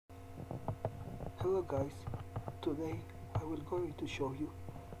Hello guys, today I will going to show you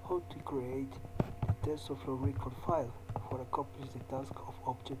how to create the TFRecord file for accomplish the task of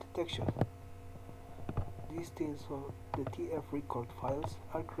object detection. These the TFRecord files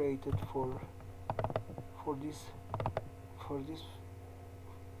are created for these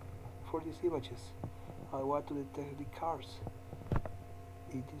images. I want to detect the cars.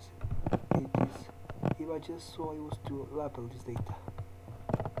 It is images, so I was to label this data.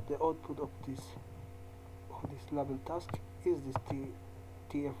 The output of this label task is this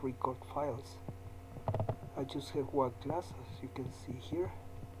TFRecord files. I just have one class, as you can see here,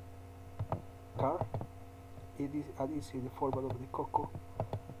 car. It is in the format of the Coco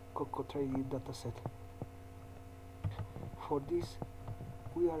trading dataset. For this,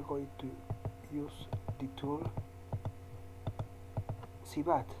 we are going to use the tool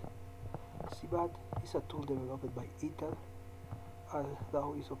CVAT. CVAT is a tool developed by Intel and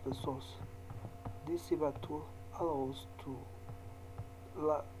now is open source. This CVAT tool allows to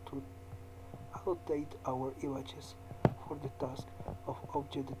annotate our images for the task of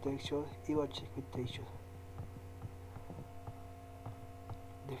object detection, image segmentation.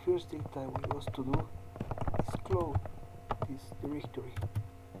 The first thing that we must to do is clone this directory.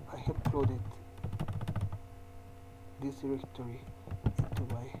 I have cloned this directory into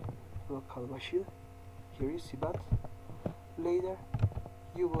my local machine. Here is CVAT. Later,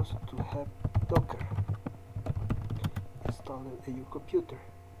 you must to have Docker installed in your computer.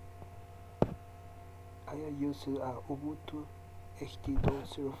 I am using Ubuntu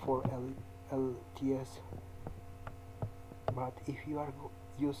 18.04 LTS, but if you are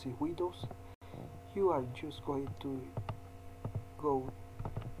using Windows, you are just going to go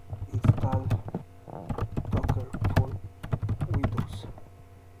install Docker for Windows.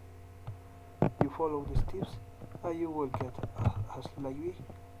 You follow the steps and you will get as like me,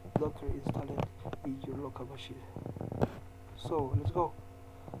 Docker installed in your local machine. So let's go.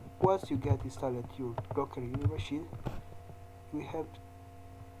 Once you get installed your Docker in your machine, we have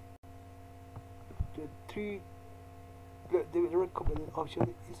the recommended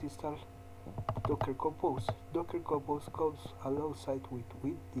option is install Docker Compose. Docker Compose comes alongside with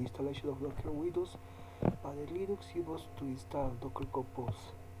the installation of Docker Windows, and in Linux you must to install Docker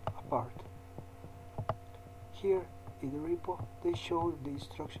Compose apart. Here in the repo they show the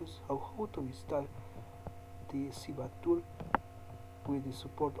instructions of how to install the CVAT tool with the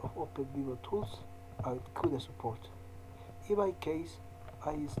support of OpenVIVO tools and CUDA support. In my case,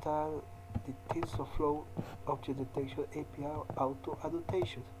 I install the TensorFlow Object Detection API Auto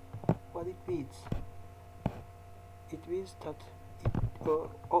Annotation. What it means? It means that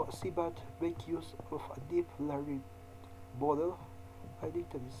CVAT make use of a deep learning model. I think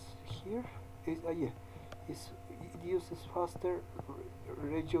that is here. It uses faster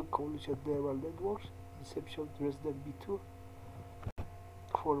region convolution neural networks, Inception Dresden V2,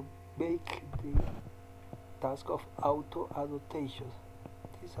 for make the task of auto annotation.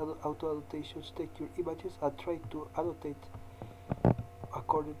 These auto annotations take your images and try to annotate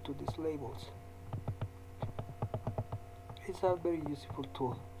according to these labels. It's a very useful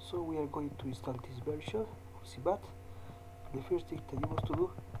tool, so we are going to install this version of CVAT. The first thing that you must to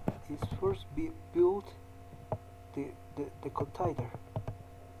do is first build the container.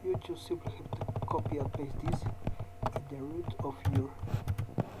 You just simply have to copy and paste this in the root of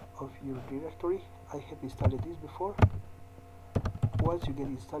your directory. I have installed this before. Once you get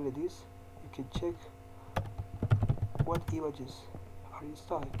installed this, you can check what images are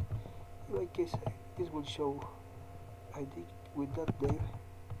installed. In my case, this will show, I think, with that name.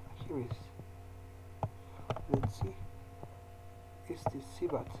 Here is. Let's see. It's the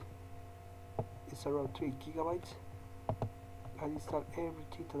CVAT. It's around 3 gigabytes. I install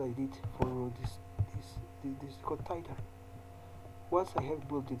everything that I need for this container. Once I have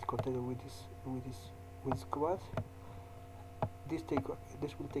built this container with this command, this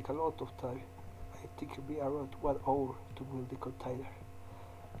will take a lot of time. I think it will be around 1 hour to build the container.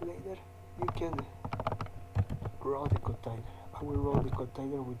 Later, you can run the container. I will run the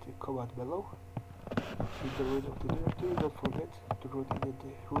container with the command below. In the root of the directory, don't forget to run in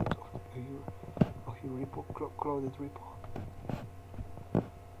the root of your repo, cloned repo.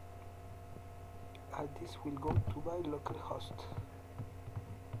 And this will go to my local host.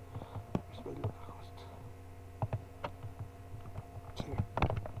 Here's my local host. Here.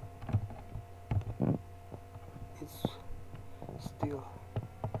 It's still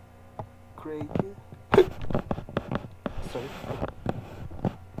creating. Sorry.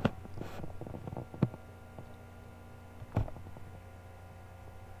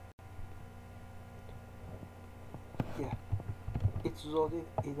 Yeah, it's loaded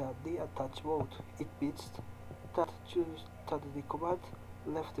in a detached mode. It means that the command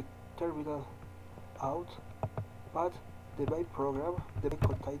left the terminal out, but the main program, the main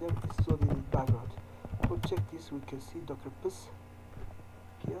container, is loaded in background. To check this, we can see docker pus.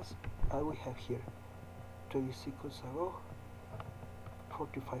 Yes, and we have here 20 seconds ago,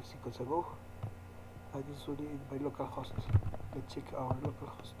 45 seconds ago, and it's loaded in my local host. Let's check our local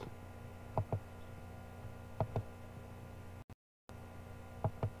host.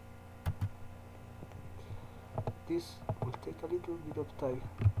 This will take a little bit of time.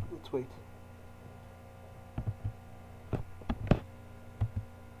 Let's wait.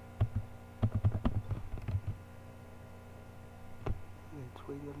 Let's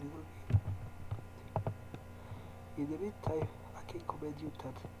wait a little bit. In the meantime, I can comment you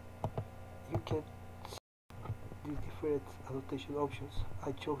that you can see the different annotation options.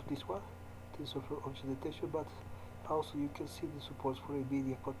 I chose this one, the software option annotation, but also you can see the support for a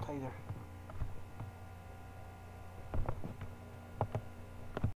media container.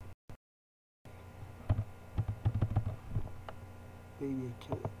 Maybe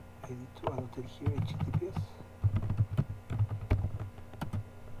I need to annotate here HTTPS.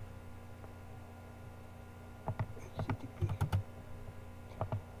 HTTP.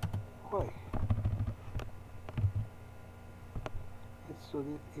 Why? It's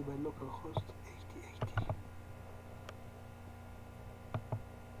loaded in my local host 8080.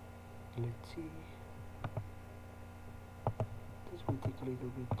 Let's see. This will take a little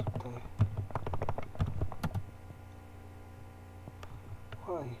bit of time.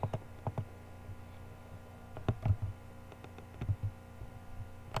 Why?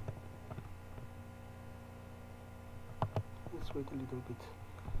 Let's wait a little bit.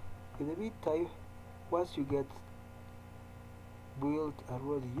 In the meantime, once you get built and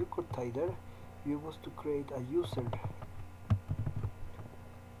ready your container, you must to create a user.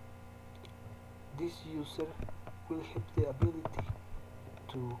 This user will have the ability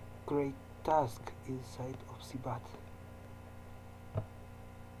to create tasks inside of CVAT.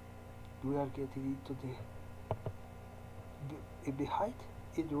 We are getting into behind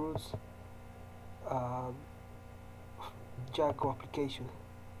it runs Django application.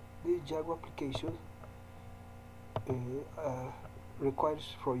 This Django application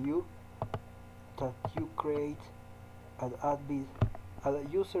requires for you that you create an admin, a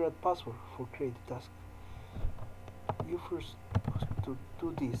user and password for create the task. You first to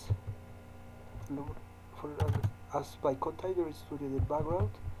do this. As my container is stored in the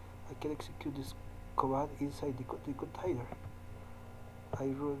background, I can execute this command inside the container.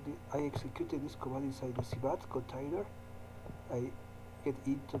 I executed this command inside the CVAT container. I get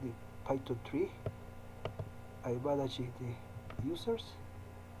into the Python 3. I manage the users,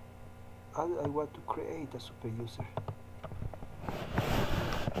 and I want to create a super user.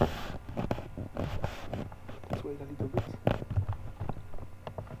 Let's wait a little bit.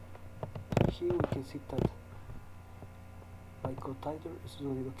 Here we can see that my container is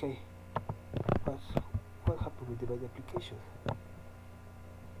doing okay, but what happened with the main application?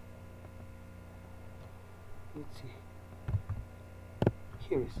 Let's see.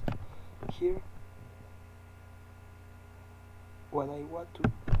 Here when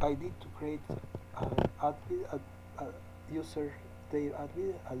I need to create an admin, a user name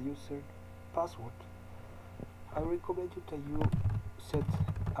admin, and user password. I recommend you that you set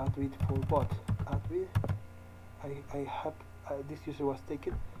admin for both. Admin, I have this user was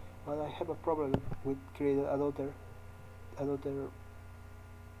taken, but I have a problem with creating another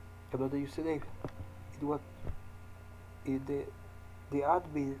username. It was the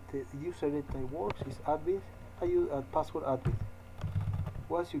admin, the username that works is admin, and password admin.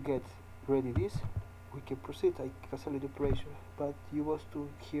 Once you get ready this, we can proceed. I cancel the operation, but you must to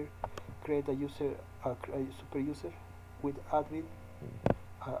here create a user, a super user with admin,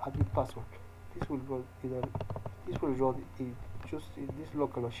 admin password. This will run in just in this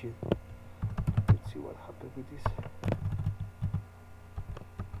local machine. Let's see what happened with this.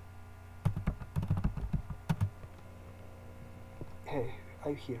 Hey,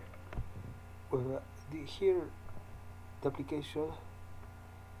 I'm here. Well, here the application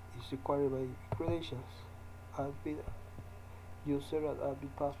is required by credentials. Admin user and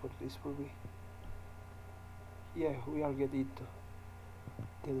admin password is for me. Yeah, we are getting into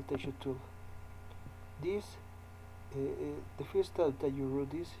the annotation tool. This the first time that you run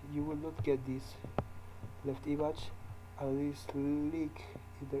this, you will not get this left image and this link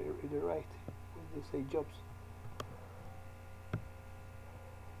in the right when they say jobs.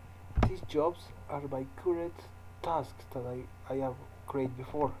 These jobs are my current tasks that I have created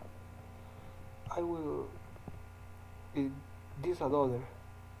before. I will this another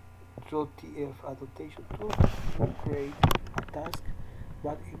draw TF annotation tool will create a task,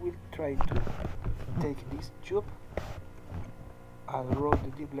 but it will try to take this job and run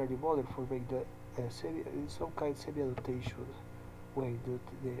the deep learning model for make the some kind of semi-annotation way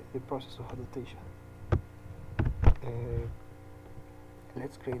the process of annotation.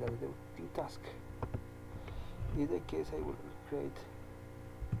 Let's create a new task. In that case, I will create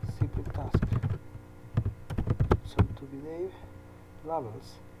simple task. So to be named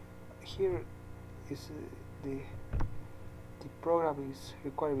levels. Here is the program is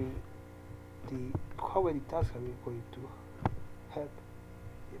requiring how many tasks are we going to have.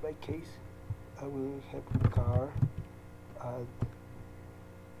 In my case, I will have car and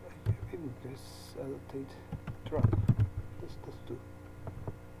maybe let's annotate truck. Let's do.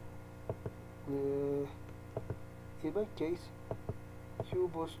 In my case, you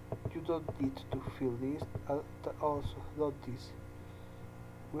don't need to fill this, also not this.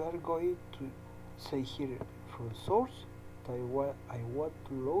 We are going to say here from source that I want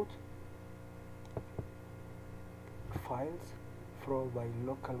to load files from my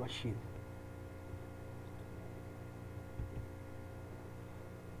local machine.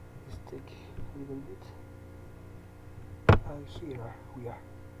 Let's take a little bit, and here we are.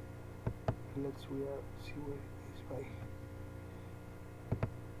 Let's see where is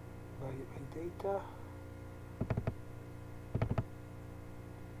my data.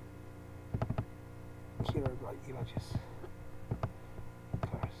 Here are my images.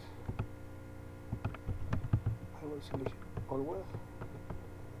 Cars. I will select all well.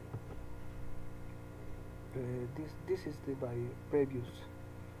 This is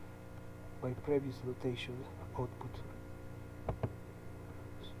my previous annotation output.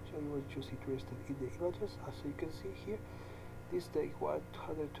 So I was just interested in the images. As you can see here, this take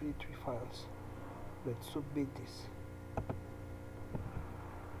 123 files. Let's submit this.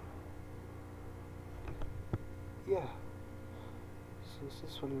 Yeah,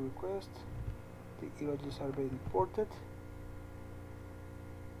 successfully request. The images are being imported.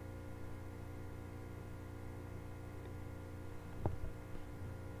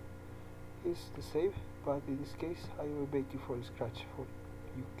 It's the same, but in this case I will make it from scratch. For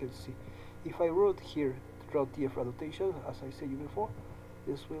you can see, if I wrote here run TF annotation, as I said you before,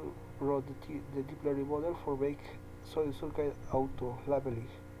 this will run the deep learning model for make some kind of auto labeling.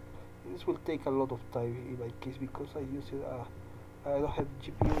 This will take a lot of time in my case because I don't have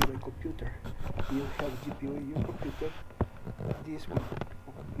GPU in my computer. If you have GPU in your computer, this will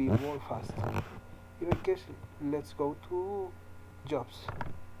be more fast. In my case, let's go to jobs.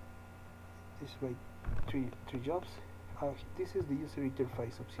 This is my three jobs. This is the user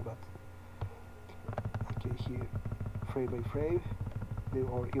interface of CVAT. Okay, here frame by frame,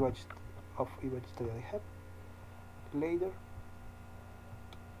 or image that I have. Later,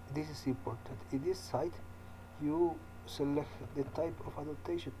 this is important. In this site, you select the type of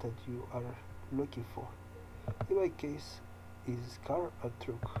annotation that you are looking for. In my case, is car and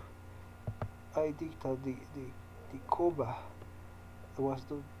truck. I think that the comma was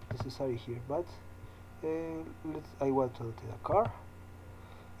not necessary here, but I want to annotate a car.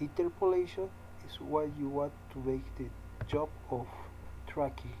 Interpolation is what you want to make the job of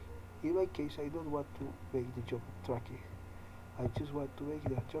tracking. In my case, I don't want to make the job of tracking. I just want to make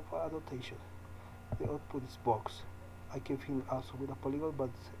the job of annotation. The output is box. I can fill also with a polygon, but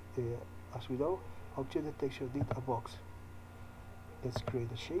as we know, object detection need a box. Let's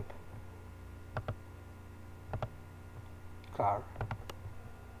create a shape. Car.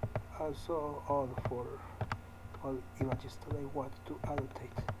 And so on for all images that I want to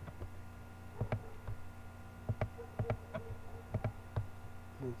annotate.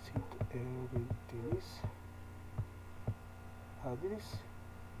 Let's hit this. This.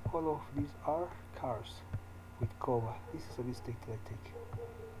 All of these are cars with comma. This is a mistake that I take.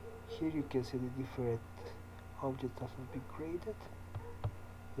 Here you can see the different objects that have been created.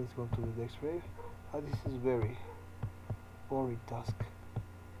 Let's go to the next frame. And this is very boring task.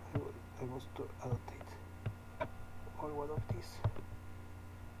 I want to annotate on one of these.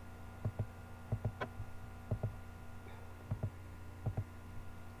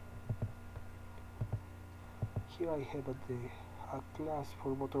 Here I have a class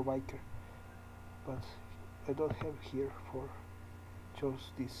for motorbiker, but I don't have here for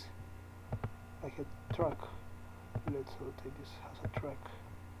just this. I have truck. Let's annotate this as a truck.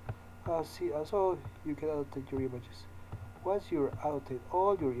 So you can annotate your images. Once you annotate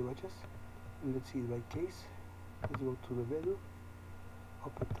all your images, let's see in my case, let's go to the menu,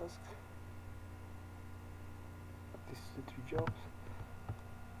 open task. This is the 3 jobs.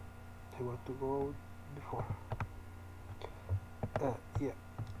 I want to go before. yeah,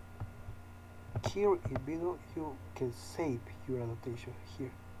 here in middle you can save your annotation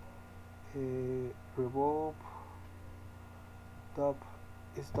here. Revolve, dub,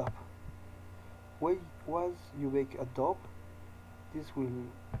 stop. Once you make a dub, this will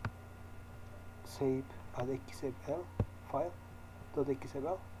save an XML file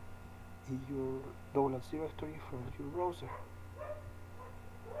 .xml in your downloads directory from your browser.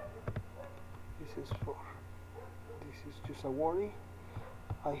 This is just a warning.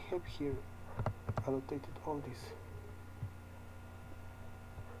 I have here annotated all this.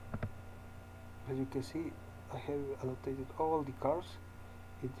 As you can see, I have annotated all the cars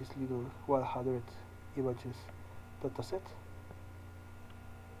in this little 100 images dataset.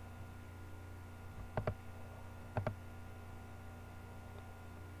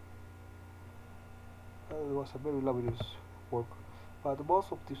 It was a very laborious work, but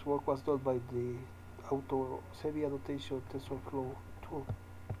most of this work was done by the semi-annotation TensorFlow tool.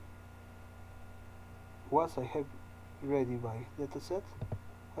 Once I have ready my dataset,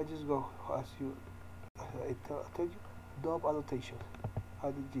 I just go as I tell you, dub annotation,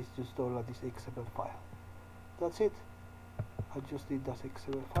 and it is just download this XML file. That's it. I just need that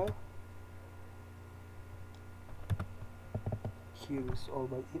XML file. Here is all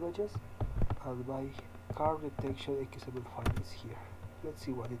my images, and my car detection XML file is here. Let's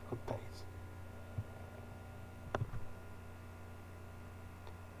see what it contains.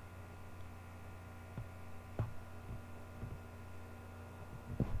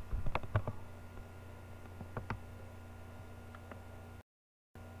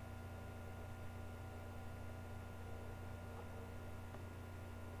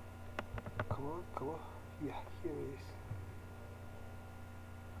 Come on, yeah, here it is.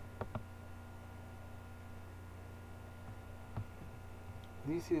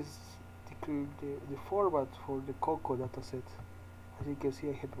 This is the format for the Coco dataset. As you can see,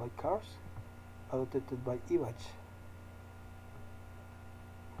 I have my cars annotated by image.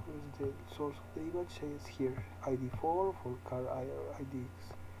 Where is the source of the image? It's here, ID4 for car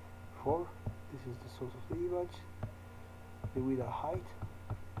ID4. This is the source of the image, the width and height,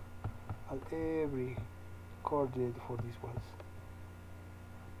 and every coordinate for these ones.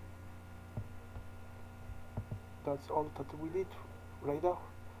 That's all that we need right now.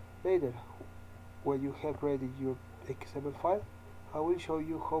 Later, when you have ready your XML file, I will show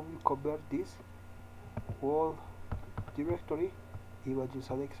you how you convert this whole directory, images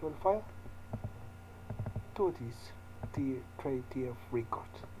and XML file, to this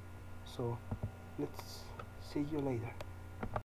TFrecord. So let's see you later.